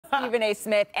Stephen A.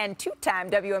 Smith and two-time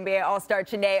WNBA All-Star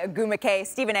Chiney Ogwumike.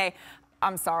 Stephen A.,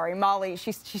 I'm sorry, Molly,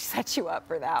 she set you up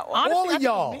for that one. Honestly,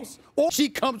 all of y'all. She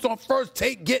comes on first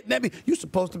take getting at me. You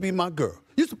supposed to be my girl.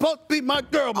 You supposed to be my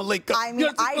girl, Malika. I mean, you're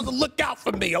supposed to look out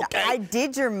for me, okay? I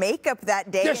did your makeup that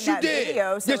day in that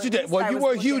video. So yes, you did. Well, you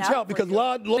were a huge help because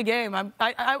the game.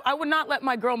 I would not let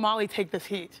my girl Molly take this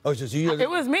heat. Oh, so it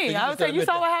was me. I would say, you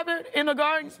saw what happened in the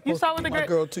garden. You saw what the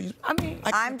girl too. I mean,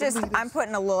 I'm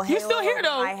putting a little halo you still here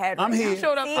though. over my head. I'm here.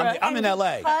 Showed up I'm in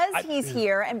LA. Because he's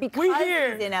here and because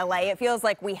he's in LA, it feels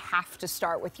like we have to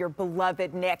start with your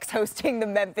beloved Knicks hosting the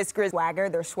Memphis Grizzlies.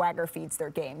 Their swagger feeds their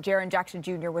game. Jaren Jackson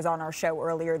Jr. was on our show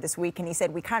earlier this week, and he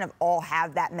said we kind of all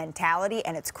have that mentality,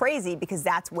 and it's crazy because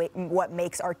that's what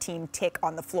makes our team tick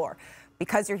on the floor.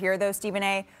 Because you're here, though, Stephen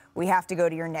A., we have to go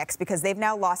to your Knicks because they've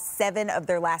now lost 7 of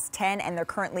their last 10, and they're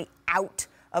currently out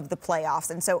of the playoffs.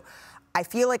 And so I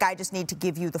feel like I just need to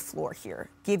give you the floor here,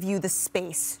 give you the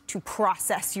space to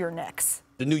process your Knicks.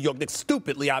 The New York Knicks,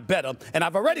 stupidly, I bet them, and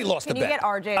I've already lost the bet. Can you get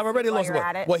RJ? I've already lost the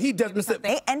bet. Well, he does.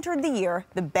 They entered the year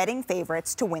the betting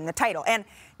favorites to win the title, and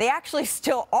they actually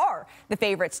still are the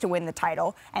favorites to win the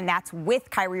title, and that's with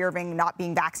Kyrie Irving not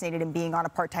being vaccinated and being on a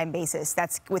part-time basis.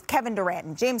 That's with Kevin Durant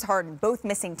and James Harden both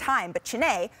missing time. But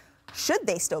Chiney, should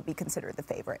they still be considered the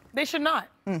favorite? They should not.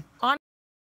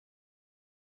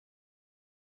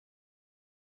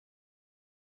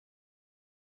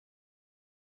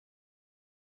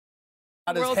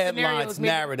 This headlines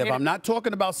narrative. I'm not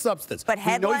talking about substance. But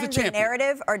headlines and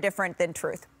narrative are different than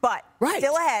truth. But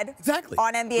still ahead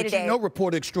on NBA Today. You know,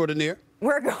 reporter extraordinaire.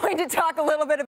 We're going to talk a little bit